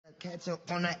Catch up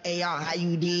on the AR, how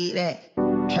you did that?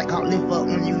 Track out, lift up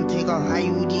when you take off, how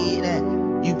you did that?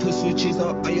 You put switches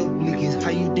up on your blinkies,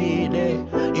 how you did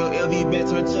that? Your LV back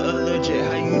turned to a legit,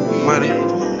 how you did money,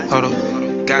 that? hold up,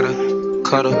 gotta,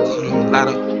 cut up, lot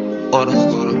of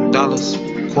orders, dollars,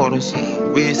 quarters,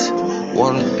 wrist,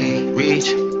 water,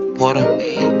 rich, water,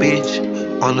 bitch,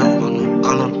 on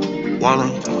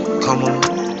wanna, come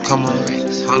on,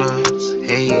 hunter,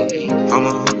 hey, I'm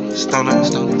a stunner,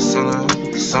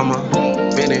 summer,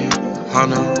 minute,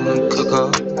 hunter, cook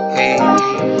up, hey,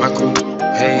 micro,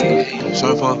 hey,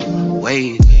 surfer,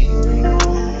 wave,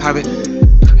 pop it,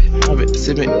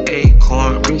 sippin'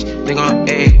 acorn, rich, nigga on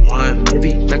A1,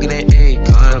 baby, back in that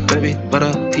A-con, baby,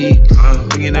 butter pecan,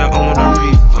 bringing that on the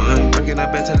refund, bringing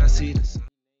that back till I see the sun.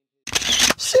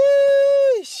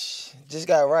 Sheesh. Just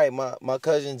got right. My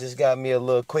cousin just got me a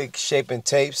little quick shaping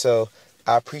tape, so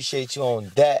I appreciate you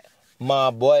on that,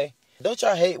 my boy. Don't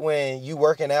y'all hate when you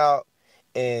working out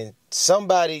and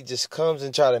somebody just comes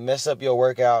and try to mess up your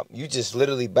workout? You just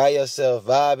literally by yourself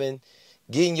vibing,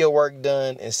 getting your work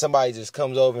done, and somebody just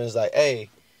comes over and is like, hey,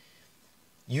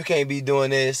 you can't be doing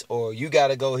this, or you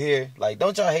gotta go here. Like,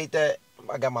 don't y'all hate that?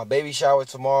 I got my baby shower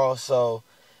tomorrow, so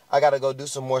I gotta go do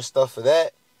some more stuff for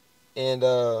that. And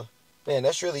man,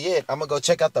 that's really it. I'm gonna go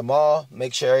check out the mall,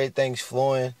 make sure everything's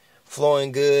flowing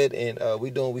good, and we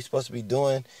doing what we supposed to be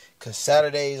doing, because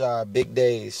Saturdays are our big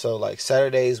days. So like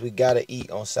Saturdays, we gotta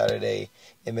eat on Saturday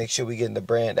and make sure we getting the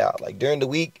brand out. Like during the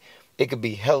week, it could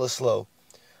be hella slow,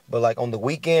 but like on the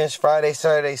weekends, Friday,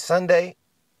 Saturday, Sunday,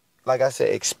 like I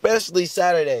said, especially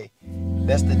Saturday,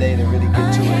 that's the day to really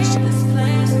get to it.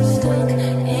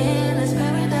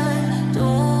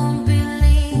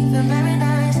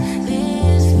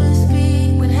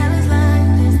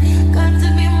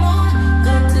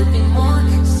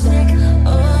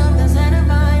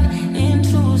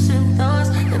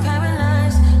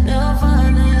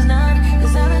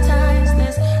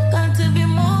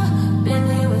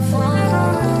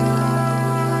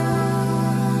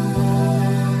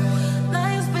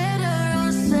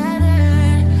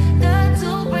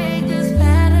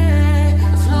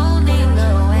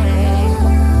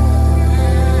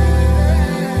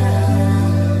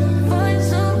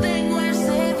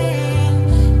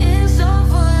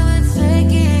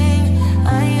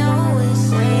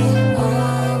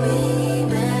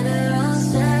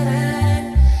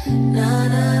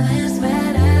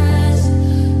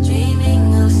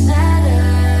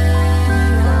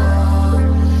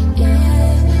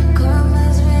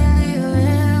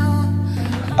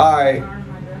 Alright,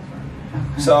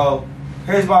 so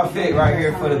here's my fit right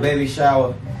here for the baby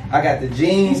shower. I got the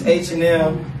jeans,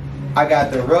 H&M. I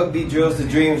got the Rugby Drills to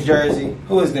Dreams jersey.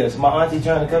 Who is this? My auntie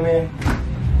trying to come in?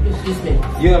 Excuse me.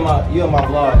 You in my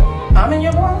vlog. I'm in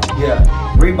your vlog? Yeah.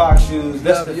 Reebok shoes.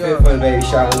 That's the fit for the baby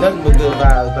shower. Nothing but good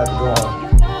vibes about to go on.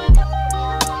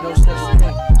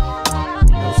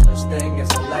 No such thing as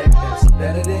a life that's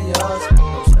better than yours.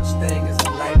 No such thing as a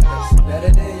life that's better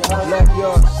than yours. Love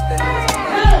yours.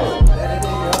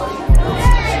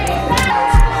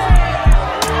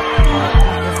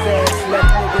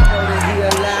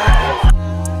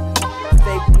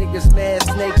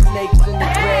 Snakes in the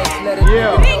grass, let it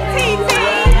yeah.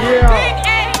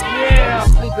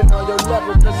 Sleeping on your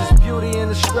level, cause it's beauty in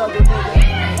the struggle, nigga.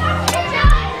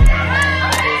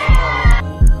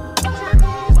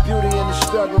 It's beauty in the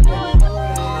struggle, nigga.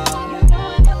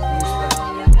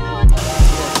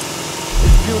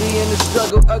 It's beauty in the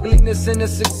struggle, ugliness in the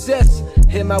success.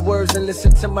 Hear my words and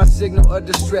listen to my signal of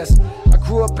distress. I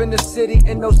grew up in the city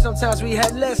and know sometimes we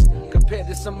had less compared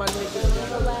to some of my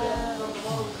niggas.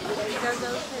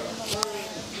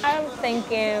 I'm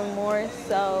thinking more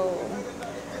so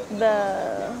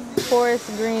the forest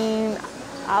green,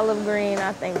 olive green,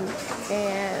 I think,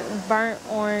 and burnt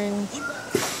orange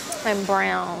and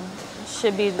brown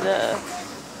should be the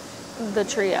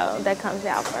trio that comes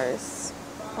out first.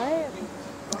 But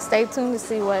stay tuned to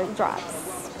see what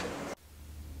drops.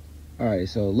 Alright,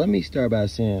 so let me start by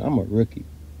saying I'm a rookie.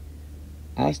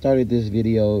 I started this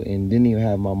video and didn't even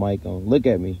have my mic on. Look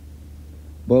at me.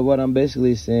 But what I'm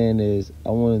basically saying is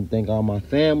I want to thank all my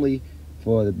family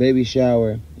for the baby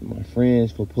shower, and my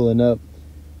friends for pulling up.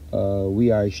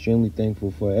 We are extremely thankful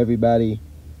for everybody.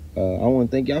 I want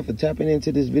to thank y'all for tapping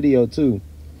into this video too.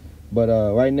 But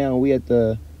right now we at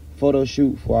the photo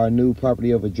shoot for our new Property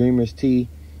of a Dreamer's tee.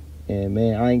 And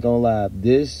man, I ain't gonna lie,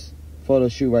 this photo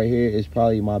shoot right here is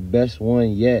probably my best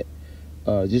one yet.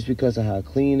 Just because of how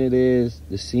clean it is,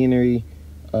 the scenery,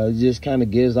 it just kind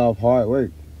of gives off hard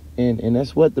work. And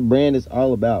that's what the brand is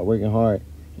all about, working hard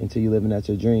until you're living out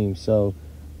your dreams. So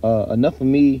enough of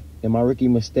me and my rookie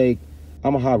mistake.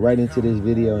 I'm gonna hop right into this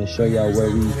video and show y'all where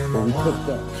we cooked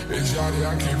up. It's Yachty,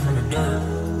 I came from the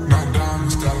dirt. Not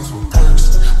diamond status with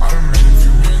perks. I done made a few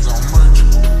wins on merch.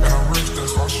 And I'm rich,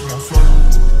 that's why she won't flirt.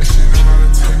 And she know how to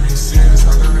take me serious.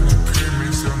 I live in the pyramid,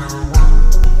 still never work.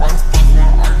 Why the fuck you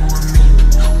wanna argue with me?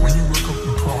 When you wake up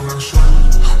and put on that shirt.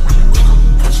 When you wake up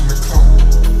and punching the clock.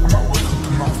 I might wake up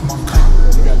and off my cop.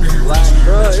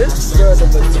 Bro, the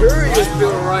material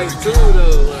feel right too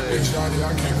though.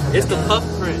 Like, it's the puff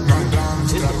print.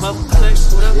 It's the puff print,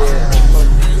 whatever.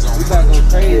 Yeah, we about to go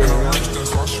crazy,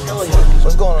 man.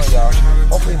 What's going on, y'all?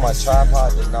 Hopefully my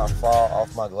tripod does not fall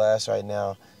off my glass right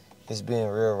now. It's being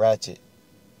real ratchet.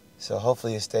 So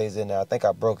hopefully it stays in there. I think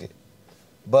I broke it.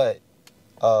 But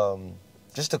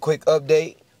just a quick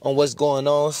update on what's going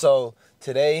on. So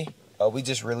today we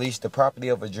just released the Property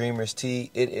of a Dreamer's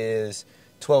tee. It is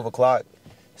 12 o'clock.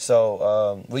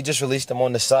 So we just released them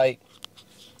on the site.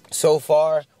 So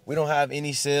far, we don't have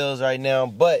any sales right now,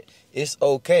 but it's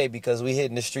okay because we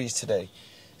hitting the streets today.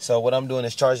 So what I'm doing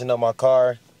is charging up my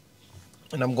car,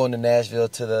 and I'm going to Nashville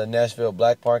to the Nashville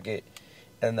Black Market,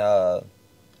 and I'm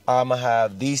gonna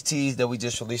have these tees that we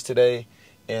just released today,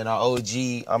 and our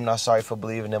OG I'm Not Sorry for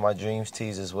Believing in My Dreams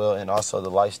tees as well, and also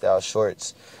the lifestyle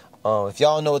shorts. If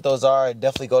y'all know what those are,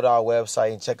 definitely go to our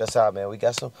website and check us out, man. We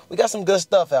got some good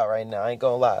stuff out right now. I ain't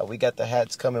gonna lie. We got the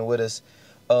hats coming with us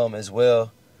as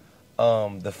well.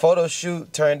 The photo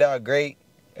shoot turned out great.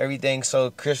 Everything's so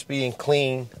crispy and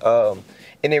clean. And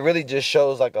it really just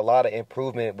shows like a lot of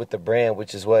improvement with the brand,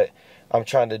 which is what I'm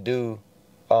trying to do,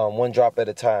 one drop at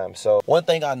a time. So one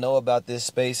thing I know about this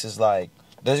space is like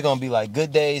there's gonna be like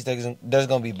good days, there's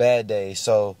gonna be bad days.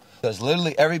 So because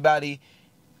literally everybody,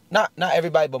 not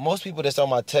everybody, but most people that's on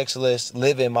my text list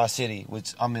live in my city,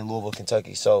 which I'm in Louisville,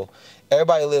 Kentucky. So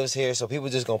everybody lives here, so people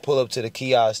just gonna pull up to the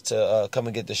kiosk to come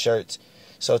and get the shirts.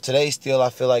 So today still I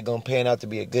feel like gonna pan out to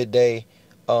be a good day.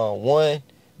 One,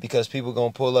 because people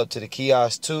gonna pull up to the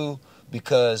kiosk. Two,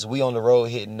 because we on the road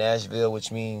hitting Nashville,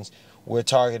 which means we're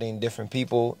targeting different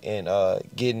people and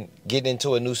getting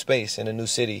into a new space in a new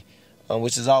city,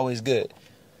 which is always good.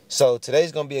 So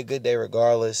today's gonna be a good day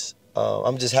regardless.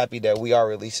 I'm just happy that we are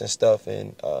releasing stuff,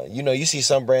 and you know, you see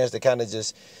some brands that kind of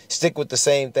just stick with the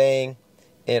same thing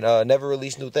and never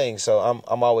release new things. So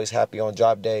I'm always happy on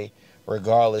drop day,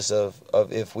 regardless of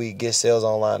if we get sales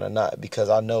online or not, because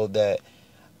I know that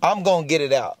I'm gonna get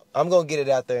it out. I'm gonna get it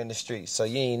out there in the streets. So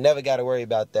you ain't never got to worry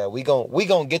about that. We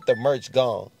gonna get the merch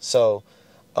gone. So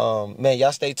man,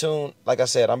 y'all stay tuned. Like I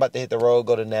said, I'm about to hit the road,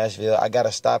 go to Nashville. I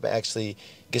gotta stop and actually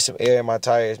get some air in my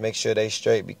tires, make sure they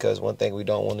straight, because one thing we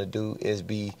don't want to do is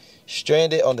be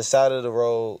stranded on the side of the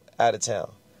road out of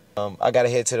town. I gotta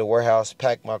head to the warehouse,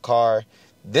 pack my car.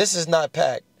 This is not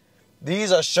packed.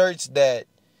 These are shirts that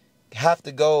have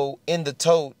to go in the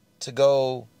tote to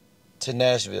go to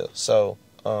Nashville. So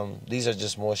these are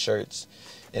just more shirts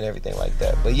and everything like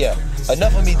that. But yeah,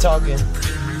 enough of me talking.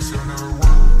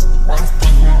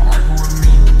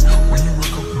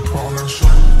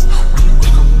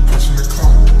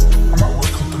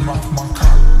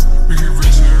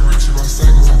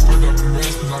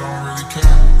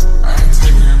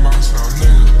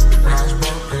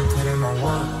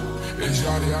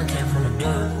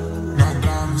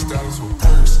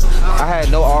 I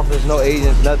had no offers, no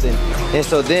agents, nothing. And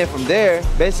so then from there,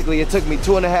 basically it took me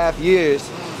 2.5 years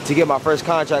to get my first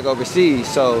contract overseas.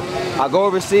 So I go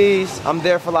overseas, I'm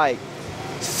there for like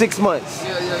 6 months,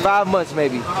 5 months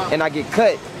maybe, and I get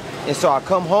cut. And so I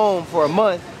come home for a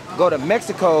month, go to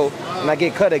Mexico, and I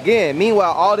get cut again.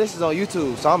 Meanwhile, all this is on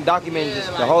YouTube, so I'm documenting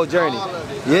the whole journey.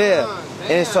 Yeah.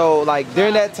 And so like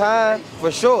during that time,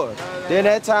 for sure, during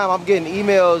that time I'm getting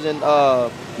emails and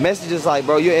messages like,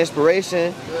 bro, you're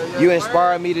inspiration. You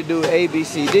inspired me to do A, B,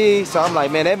 C, D. So I'm like,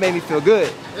 man, that made me feel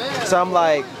good. So I'm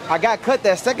like, I got cut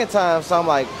that second time, so I'm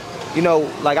like, you know,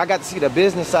 like I got to see the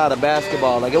business side of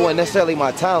basketball. Like it wasn't necessarily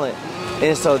my talent.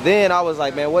 And so then I was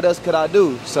like, man, what else could I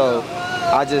do? So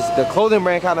the clothing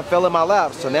brand kind of fell in my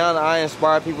lap. So now I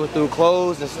inspire people through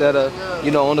clothes instead of,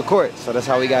 you know, on the court. So that's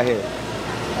how we got here.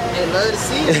 Hey, love to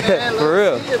see it, man. For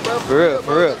real.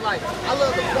 For real. Like, I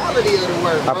love the quality of the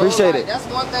work, bro. I appreciate it. That's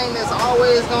one thing that's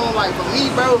always going, like, for me,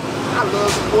 bro, I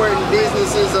love supporting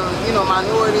businesses of, you know,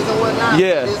 minorities and whatnot.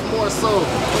 Yeah. It's more so,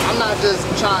 I'm not just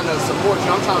trying to support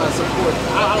you, I'm trying to support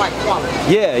you. I like quality.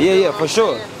 Yeah, for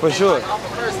sure. For sure. Like, off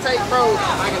the first take, bro,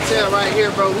 I can tell right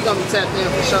here, bro, we gonna be tapped in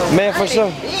for sure. Man, for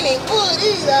sure. He ain't good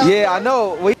either. Yeah, I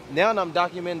know. Now I'm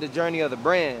documenting the journey of the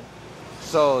brand.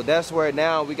 So that's where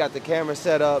now we got the camera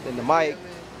set up and the mic.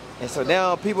 And so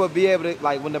now people will be able to,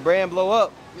 like when the brand blow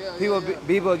up, people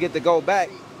will get to go back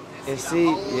And see,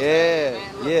 yeah,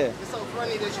 yeah. It's so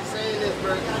funny that you're saying this,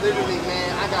 bro. Literally, man,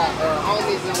 I got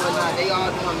homies and whatnot. They all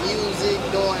doing music,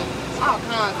 doing all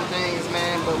kinds of things,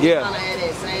 man. But we kind of had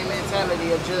that same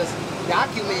mentality of just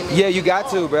documenting. Yeah, you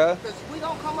got to, bro. Because we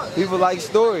don't come up. People like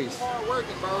stories. Hard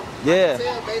working, bro. Yeah. I can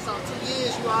tell based on 2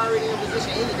 years, you already in a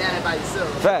position. You ain't down it by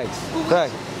yourself. Facts,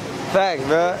 facts, facts,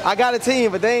 bro. I got a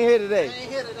team, but they ain't here today. They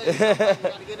ain't here today. You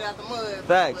gotta get it out the mud.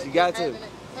 Facts, you got to.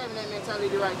 Having that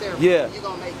mentality right there, yeah, you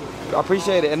gonna make it. I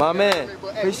appreciate it. And my man,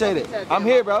 appreciate it. I'm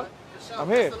here, bro. I'm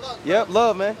here. Yep,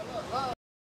 love, man.